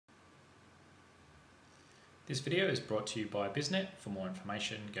This video is brought to you by BizNet. For more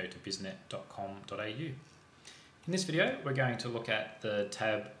information, go to biznet.com.au. In this video, we're going to look at the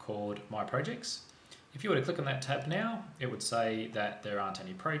tab called My Projects. If you were to click on that tab now, it would say that there aren't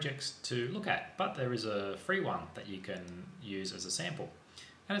any projects to look at, but there is a free one that you can use as a sample.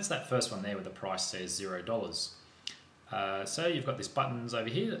 And it's that first one there where the price says $0. So you've got these buttons over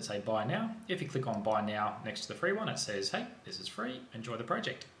here that say Buy Now. If you click on Buy Now next to the free one, it says, hey, this is free, enjoy the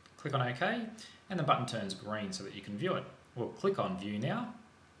project. Click on OK, and the button turns green so that you can view it. We'll click on View Now,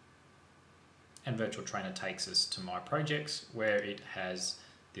 and Virtual Trainer takes us to My Projects, where it has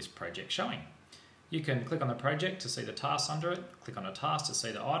this project showing. You can click on the project to see the tasks under it, click on a task to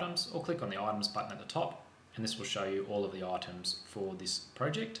see the items, or click on the items button at the top, and this will show you all of the items for this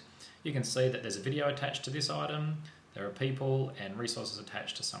project. You can see that there's a video attached to this item, there are people and resources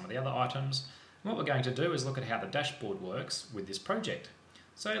attached to some of the other items. And what we're going to do is look at how the dashboard works with this project.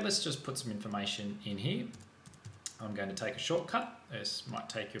 So let's just put some information in here. I'm going to take a shortcut. This might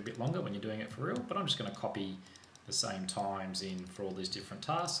take you a bit longer when you're doing it for real, but I'm just going to copy the same times in for all these different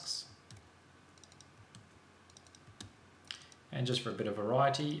tasks. And just for a bit of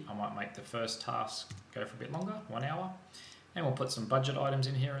variety, I might make the first task go for a bit longer, 1 hour. And we'll put some budget items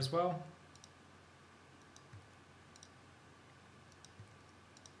in here as well.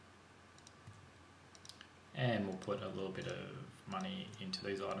 And we'll put a little bit of money into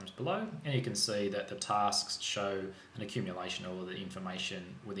these items below, and you can see that the tasks show an accumulation of all the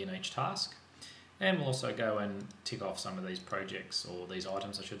information within each task. And we'll also go and tick off some of these projects, or these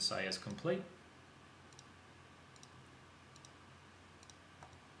items I should say, as complete.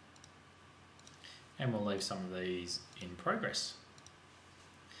 And we'll leave some of these in progress.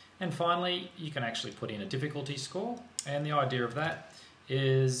 And finally, you can actually put in a difficulty score, and the idea of that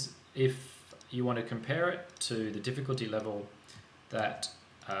is if you want to compare it to the difficulty level that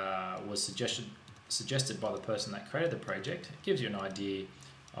was suggested by the person that created the project, it gives you an idea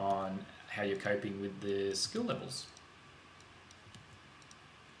on how you're coping with the skill levels.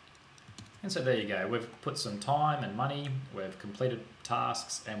 And so there you go, we've put some time and money, we've completed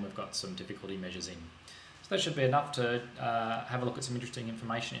tasks, and we've got some difficulty measures in. So that should be enough to have a look at some interesting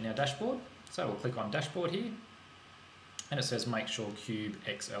information in our dashboard. So we'll click on Dashboard here, and it says make sure Cube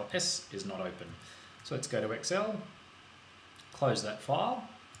XLS is not open. So let's go to Excel, close that file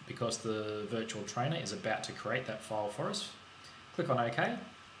because the virtual trainer is about to create that file for us. Click on OK,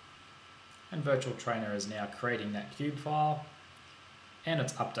 and virtual trainer is now creating that cube file, and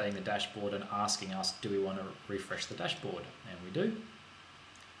it's updating the dashboard and asking us, do we want to refresh the dashboard? And we do.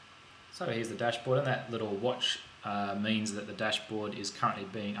 So here's the dashboard, and that little watch means that the dashboard is currently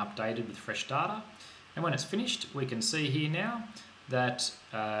being updated with fresh data. And when it's finished, we can see here now that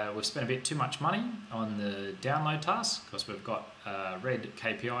we've spent a bit too much money on the download task because we've got a red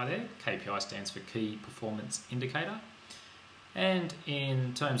KPI there. KPI stands for Key Performance Indicator. And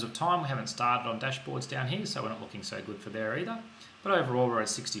in terms of time, we haven't started on dashboards down here, so we're not looking so good for there either. But overall, we're at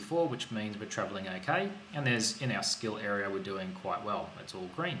 64, which means we're traveling okay. And there's, in our skill area, we're doing quite well. It's all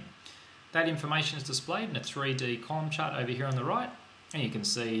green. That information is displayed in a 3D column chart over here on the right. And you can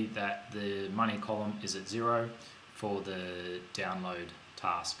see that the money column is at 0 for the download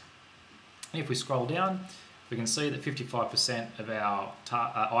task. And if we scroll down, we can see that 55% of our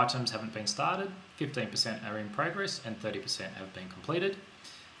items haven't been started, 15% are in progress, and 30% have been completed.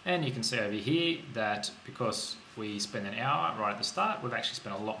 And you can see over here that because we spent an hour right at the start, we've actually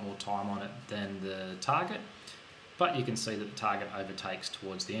spent a lot more time on it than the target. But you can see that the target overtakes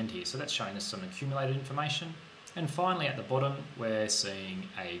towards the end here. So that's showing us some accumulated information. And finally at the bottom, we're seeing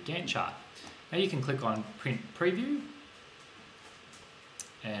a Gantt chart. Now you can click on Print Preview,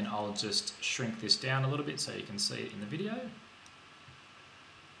 and I'll just shrink this down a little bit so you can see it in the video.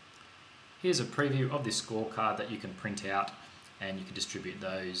 Here's a preview of this scorecard that you can print out, and you can distribute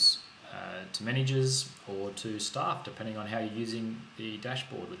those to managers or to staff depending on how you're using the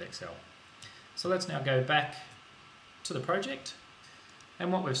dashboard with Excel. So let's now go back to the project,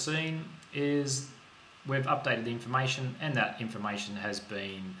 and what we've seen is we've updated the information, and that information has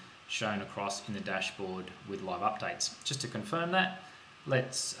been shown across in the dashboard with live updates. Just to confirm that,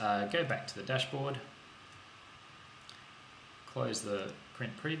 let's go back to the dashboard, close the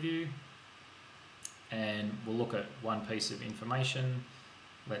print preview, and we'll look at one piece of information.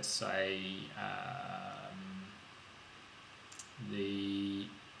 Let's say the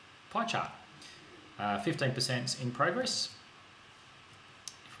pie chart. 15% in progress.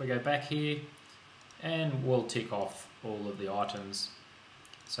 If we go back here, and we'll tick off all of the items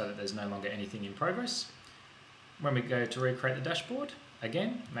so that there's no longer anything in progress. When we go to recreate the dashboard,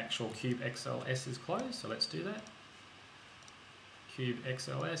 again, make sure Cube XLS is closed, so let's do that. Cube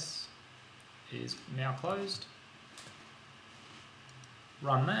XLS, is now closed.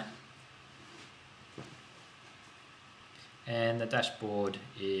 Run that. And the dashboard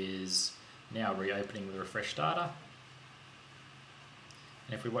is now reopening with refresh data.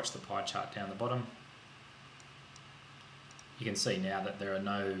 And if we watch the pie chart down the bottom, you can see now that there are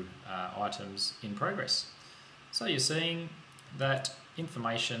no items in progress. So you're seeing that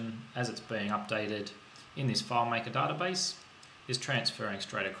information as it's being updated in this FileMaker database is transferring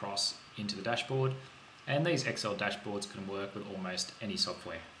straight across into the dashboard, and these Excel dashboards can work with almost any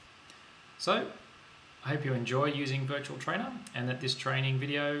software. So I hope you enjoy using Virtual Trainer and that this training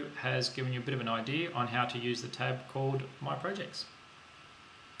video has given you a bit of an idea on how to use the tab called My Projects.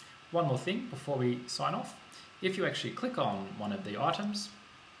 One more thing before we sign off. If you actually click on one of the items,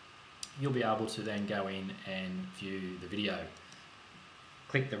 you'll be able to then go in and view the video.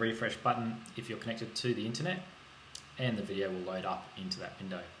 Click the refresh button if you're connected to the internet, and the video will load up into that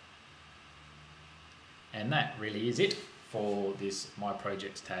window. And that really is it for this My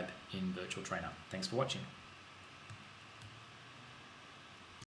Projects tab in Virtual Trainer. Thanks for watching.